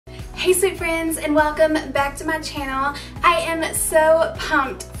Hey sweet friends, and welcome back to my channel. I am so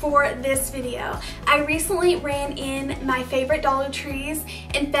pumped for this video. I recently ran in my favorite Dollar Trees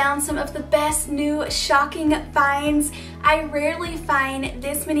and found some of the best new shocking finds. I rarely find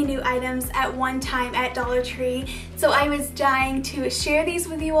this many new items at one time at Dollar Tree, so I was dying to share these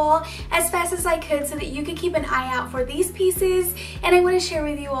with you all as fast as I could so that you could keep an eye out for these pieces, and I want to share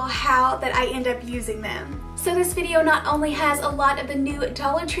with you all how that I end up using them. So this video not only has a lot of the new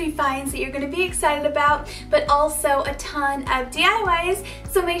Dollar Tree finds that you're going to be excited about, but also a ton of DIYs,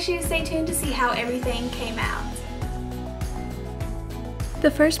 so make sure you stay tuned to see how everything came out. The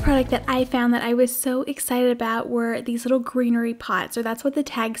first product that I found that I was so excited about were these little greenery pots, or that's what the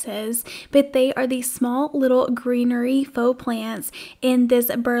tag says, but they are these small little greenery faux plants in this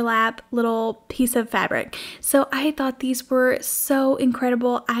burlap little piece of fabric. So I thought these were so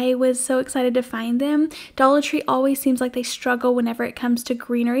incredible. I was so excited to find them. Dollar Tree always seems like they struggle whenever it comes to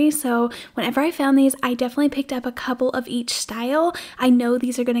greenery, so whenever I found these, I definitely picked up a couple of each style. I know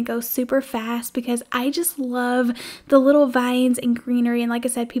these are going to go super fast because I just love the little vines and greenery, and like I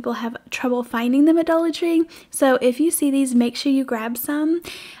said, people have trouble finding them at Dollar Tree. So if you see these, make sure you grab some.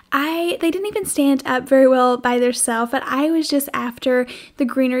 They didn't even stand up very well by themselves, but I was just after the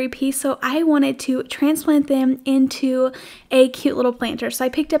greenery piece, so I wanted to transplant them into a cute little planter. So I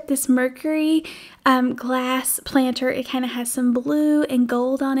picked up this Mercury glass planter. It kind of has some blue and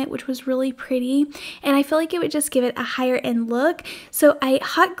gold on it, which was really pretty, and I feel like it would just give it a higher end look. So I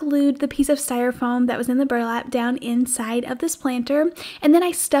hot glued the piece of styrofoam that was in the burlap down inside of this planter, and then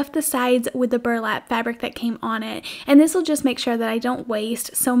I stuffed the sides with the burlap fabric that came on it, and this will just make sure that I don't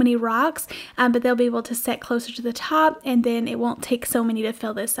waste so many rocks, but they'll be able to set closer to the top, and then it won't take so many to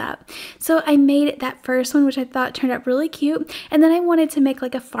fill this up. So I made that first one, which I thought turned out really cute, and then I wanted to make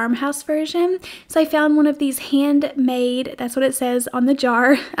like a farmhouse version. So I found one of these handmade, that's what it says on the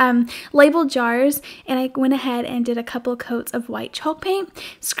jar, labeled jars, and I went ahead and did a couple coats of white chalk paint,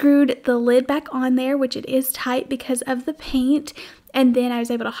 screwed the lid back on there, which it is tight because of the paint, and then I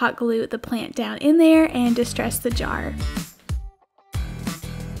was able to hot glue the plant down in there and distress the jar.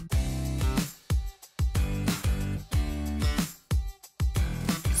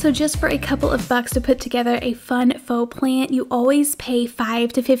 So just for a couple of bucks to put together a fun faux plant, you always pay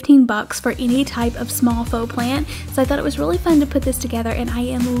 $5 to $15 for any type of small faux plant. So I thought it was really fun to put this together, and I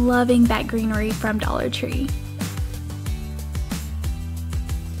am loving that greenery from Dollar Tree.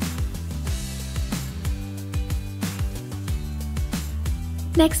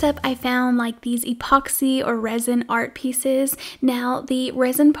 Next up, I found like these epoxy or resin art pieces. Now the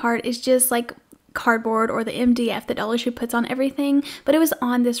resin part is just like cardboard or the MDF that Dollar Tree puts on everything, but it was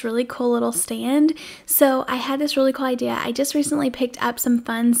on this really cool little stand. So I had this really cool idea. I just recently picked up some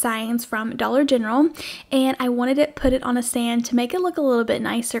fun signs from Dollar General, and I wanted to put it on a stand to make it look a little bit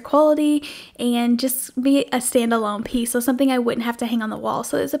nicer quality and just be a standalone piece, so something I wouldn't have to hang on the wall.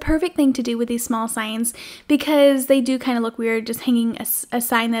 So it's a perfect thing to do with these small signs because they do kind of look weird just hanging a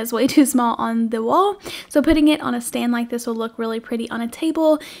sign that is way too small on the wall. So putting it on a stand like this will look really pretty on a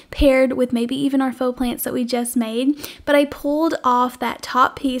table, paired with maybe even our faux plants that we just made. But I pulled off that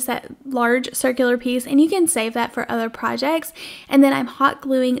top piece, that large circular piece, and you can save that for other projects, and then I'm hot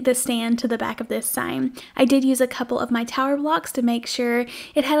gluing the stand to the back of this sign. I did use a couple of my tower blocks to make sure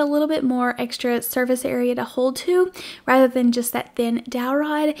it had a little bit more extra surface area to hold to rather than just that thin dowel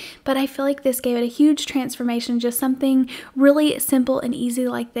rod, but I feel like this gave it a huge transformation. Just something really simple and easy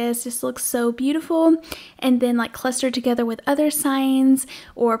like this just looks so beautiful, and then like clustered together with other signs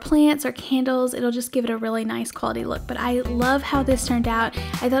or plants or candles, it'll just give it a really nice quality look. But I love how this turned out.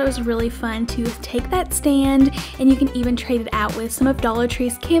 I thought it was really fun to take that stand, and you can even trade it out with some of Dollar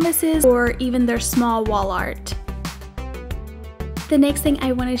Tree's canvases or even their small wall art. The next thing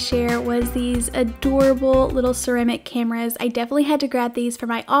I want to share was these adorable little ceramic cameras. I definitely had to grab these for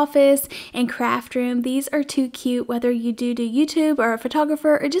my office and craft room. These are too cute whether you do YouTube or a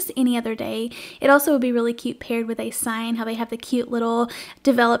photographer or just any other day. It also would be really cute paired with a sign, how they have the cute little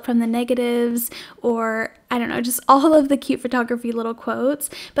develop from the negatives, or I don't know, just all of the cute photography little quotes.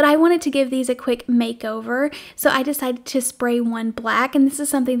 But I wanted to give these a quick makeover, so I decided to spray one black, and this is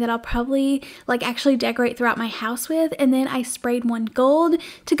something that I'll probably like actually decorate throughout my house with, and then I sprayed one gold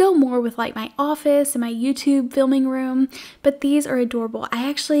to go more with like my office and my YouTube filming room. But these are adorable. I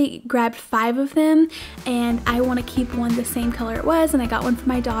actually grabbed 5 of them, and I want to keep one the same color it was, and I got one for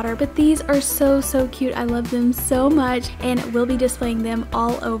my daughter. But these are so cute. I love them so much, and we'll be displaying them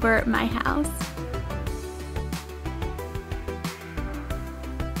all over my house.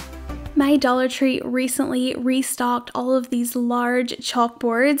 My Dollar Tree recently restocked all of these large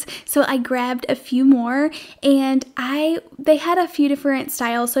chalkboards, so I grabbed a few more, and they had a few different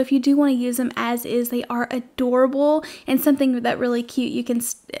styles, so if you do want to use them as is, they are adorable and something that really cute you can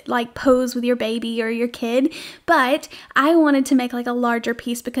like pose with your baby or your kid. But I wanted to make like a larger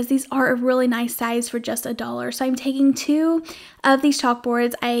piece because these are a really nice size for just $1. So I'm taking 2 of these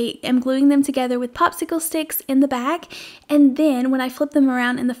chalkboards. I am gluing them together with popsicle sticks in the back, and then when I flip them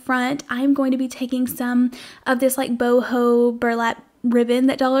around in the front, I'm going to be taking some of this like boho burlap ribbon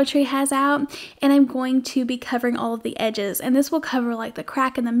that Dollar Tree has out, and I'm going to be covering all of the edges, and this will cover like the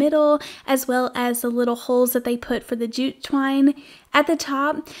crack in the middle as well as the little holes that they put for the jute twine at the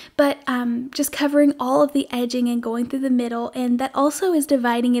top, but just covering all of the edging and going through the middle, and that also is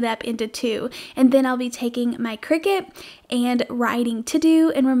dividing it up into 2. And then I'll be taking my Cricut and writing to do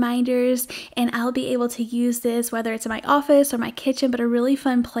and reminders, and I'll be able to use this whether it's in my office or my kitchen, but a really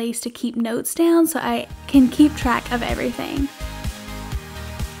fun place to keep notes down so I can keep track of everything.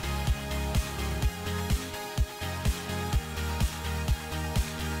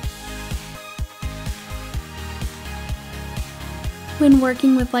 When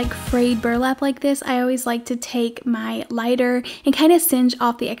working with like frayed burlap like this, I always like to take my lighter and kind of singe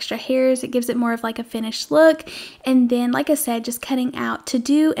off the extra hairs. It gives it more of like a finished look. And then, like I said, just cutting out to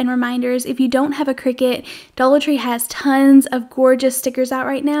do and reminders. If you don't have a Cricut, Dollar Tree has tons of gorgeous stickers out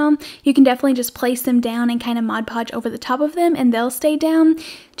right now. You can definitely just place them down and kind of Mod Podge over the top of them and they'll stay down.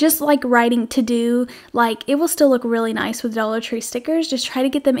 Just like writing to do, like it will still look really nice with Dollar Tree stickers. Just try to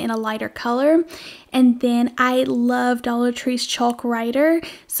get them in a lighter color. And then I love Dollar Tree's chalk writer,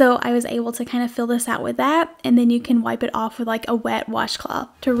 so I was able to kind of fill this out with that, and then you can wipe it off with like a wet washcloth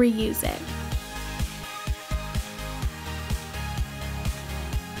to reuse it.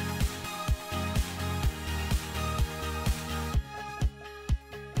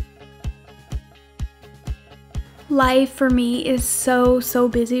 Life for me is so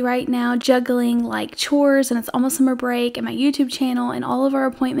busy right now, juggling like chores, and it's almost summer break, and my YouTube channel and all of our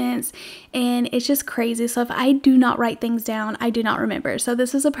appointments, and it's just crazy. So if I do not write things down, I do not remember. So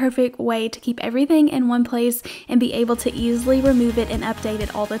this is a perfect way to keep everything in one place and be able to easily remove it and update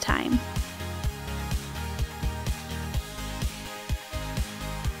it all the time.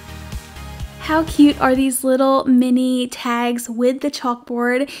 How cute are these little mini tags with the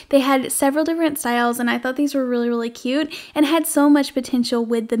chalkboard? They had several different styles, and I thought these were really cute and had so much potential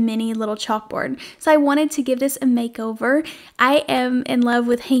with the mini little chalkboard. So I wanted to give this a makeover. I am in love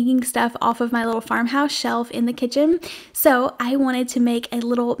with hanging stuff off of my little farmhouse shelf in the kitchen, so I wanted to make a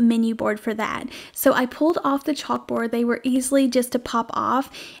little menu board for that. So I pulled off the chalkboard. They were easily just to pop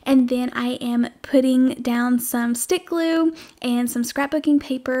off, and then I am putting down some stick glue and some scrapbooking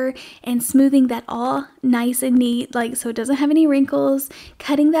paper and smoothing that all nice and neat, like so it doesn't have any wrinkles,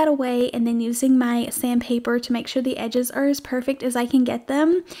 cutting that away, and then using my sandpaper to make sure the edges are as perfect as I can get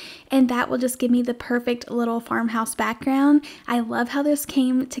them, and that will just give me the perfect little farmhouse background. I love how this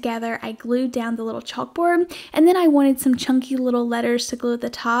came together. I glued down the little chalkboard, and then I wanted some chunky little letters to glue at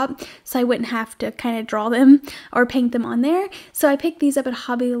the top so I wouldn't have to kind of draw them or paint them on there. So I picked these up at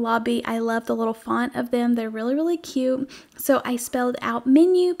Hobby Lobby. I love the little font of them. They're really cute. So I spelled out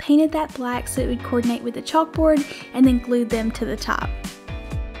menu, painted that black so it would coordinate with the chalkboard, and then glued them to the top.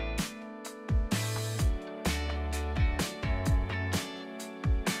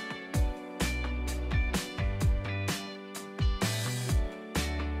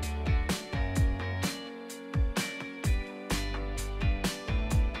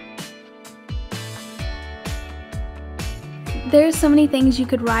 There's so many things you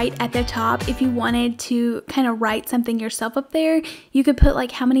could write at the top. If you wanted to kind of write something yourself up there, you could put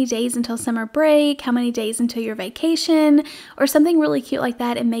like how many days until summer break, how many days until your vacation, or something really cute like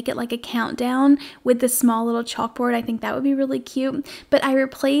that, and make it like a countdown with the small little chalkboard. I think that would be really cute. But I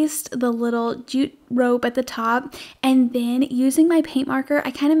replaced the little jute rope at the top, and then using my paint marker,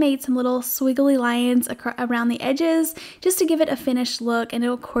 I kind of made some little swiggly lines around the edges just to give it a finished look, and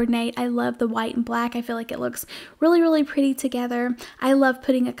it'll coordinate. I love the white and black. I feel like it looks really pretty together. I love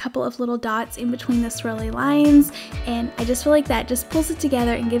putting a couple of little dots in between the swirly lines, and I just feel like that just pulls it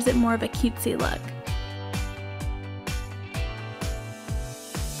together and gives it more of a cutesy look.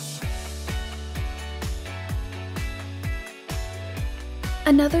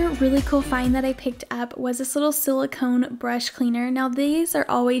 Another really cool find that I picked up was this little silicone brush cleaner. Now these are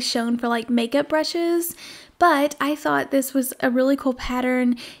always shown for like makeup brushes, but I thought this was a really cool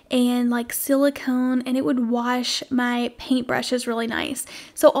pattern and like silicone, and it would wash my paintbrushes really nice.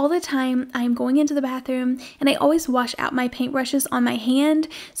 So all the time I'm going into the bathroom and I always wash out my paintbrushes on my hand,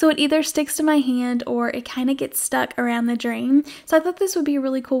 so it either sticks to my hand or it kind of gets stuck around the drain. So I thought this would be a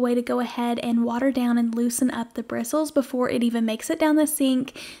really cool way to go ahead and water down and loosen up the bristles before it even makes it down the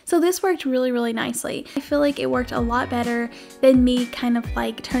sink. So this worked really, really nicely. I feel like it worked a lot better than me kind of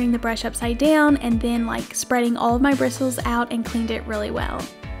like turning the brush upside down and then like spreading all of my bristles out, and cleaned it really well.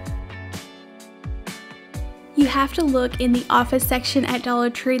 You have to look in the office section at Dollar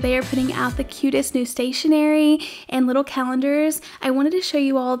Tree. They are putting out the cutest new stationery and little calendars. I wanted to show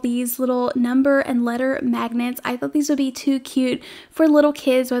you all these little number and letter magnets. I thought these would be too cute for little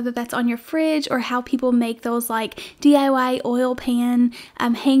kids, whether that's on your fridge or how people make those like DIY oil pan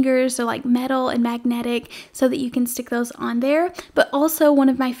hangers. They're like metal and magnetic so that you can stick those on there. But also one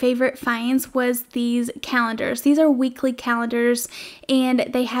of my favorite finds was these calendars. These are weekly calendars and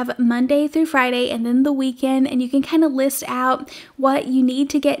they have Monday through Friday and then the weekend, and you can kind of list out what you need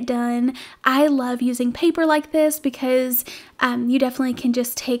to get done. I love using paper like this because you definitely can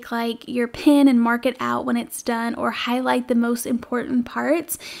just take like your pen and mark it out when it's done or highlight the most important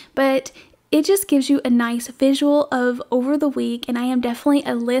parts, but it just gives you a nice visual of over the week, and I am definitely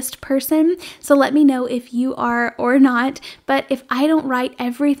a list person, so let me know if you are or not. But if I don't write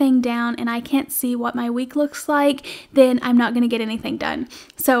everything down and I can't see what my week looks like, then I'm not going to get anything done.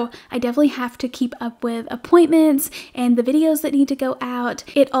 So I definitely have to keep up with appointments and the videos that need to go out.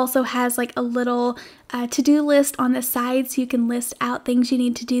 It also has like a little to-do list on the side, so you can list out things you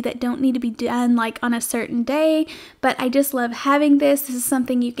need to do that don't need to be done like on a certain day. But I just love having this. This is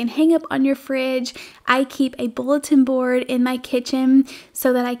something you can hang up on your fridge. I keep a bulletin board in my kitchen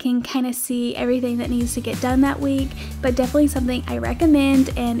so that I can kind of see everything that needs to get done that week, but definitely something I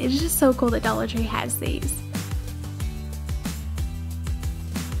recommend, and it's just so cool that Dollar Tree has these.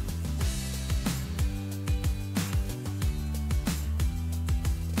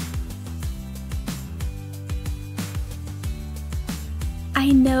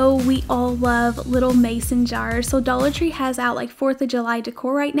 I know we all love little mason jars, so Dollar Tree has out like 4th of July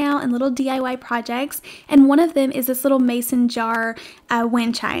decor right now and little DIY projects, and one of them is this little mason jar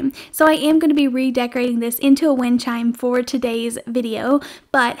wind chime. So I am going to be redecorating this into a wind chime for today's video,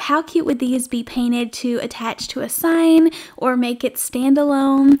 but how cute would these be painted to attach to a sign or make it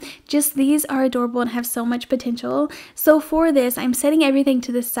standalone? Just these are adorable and have so much potential. So for this, I'm setting everything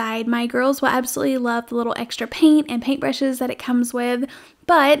to the side. My girls will absolutely love the little extra paint and paintbrushes that it comes with.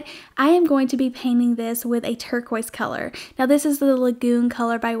 But I am going to be painting this with a turquoise color. Now this is the Lagoon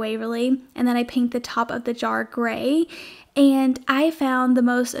color by Waverly, and then I paint the top of the jar gray. And I found the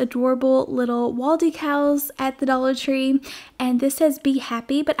most adorable little wall decals at the Dollar Tree, and this says "Be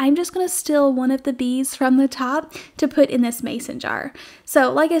Happy," but I'm just going to steal one of the bees from the top to put in this mason jar.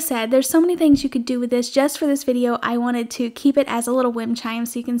 So like I said, there's so many things you could do with this. Just for this video, I wanted to keep it as a little wind chime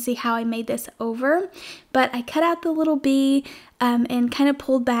so you can see how I made this over. But I cut out the little bee and kind of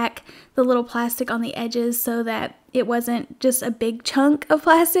pulled back the little plastic on the edges so that it wasn't just a big chunk of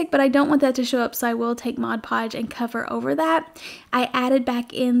plastic, but I don't want that to show up, so I will take Mod Podge and cover over that. I added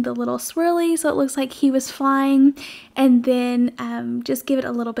back in the little swirly so it looks like he was flying, and then just give it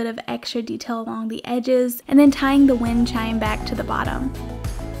a little bit of extra detail along the edges, and then tying the wind chime back to the bottom.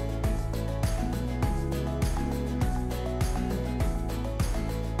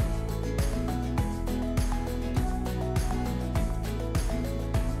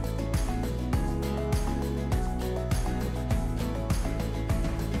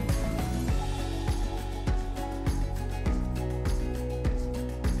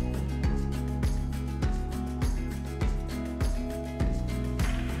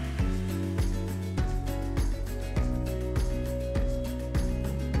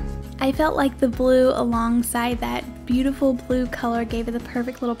 I felt like the blue alongside that beautiful blue color gave it the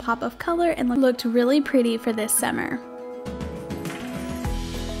perfect little pop of color and looked really pretty for this summer.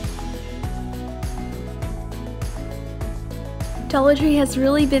 Dollar Tree has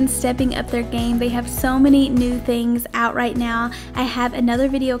really been stepping up their game. They have so many new things out right now. I have another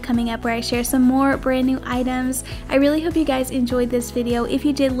video coming up where I share some more brand new items. I really hope you guys enjoyed this video. If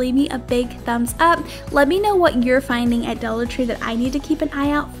you did, leave me a big thumbs up. Let me know what you're finding at Dollar Tree that I need to keep an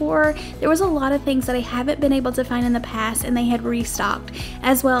eye out for. There was a lot of things that I haven't been able to find in the past, and they had restocked,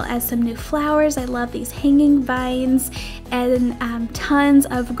 as well as some new flowers. I love these hanging vines and tons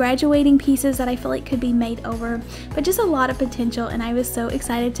of graduating pieces that I feel like could be made over, but just a lot of potential, and I was so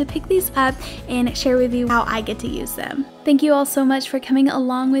excited to pick these up and share with you how I get to use them. Thank you all so much for coming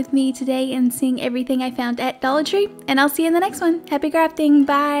along with me today and seeing everything I found at Dollar Tree, and I'll see you in the next one. Happy crafting,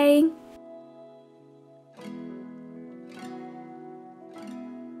 bye!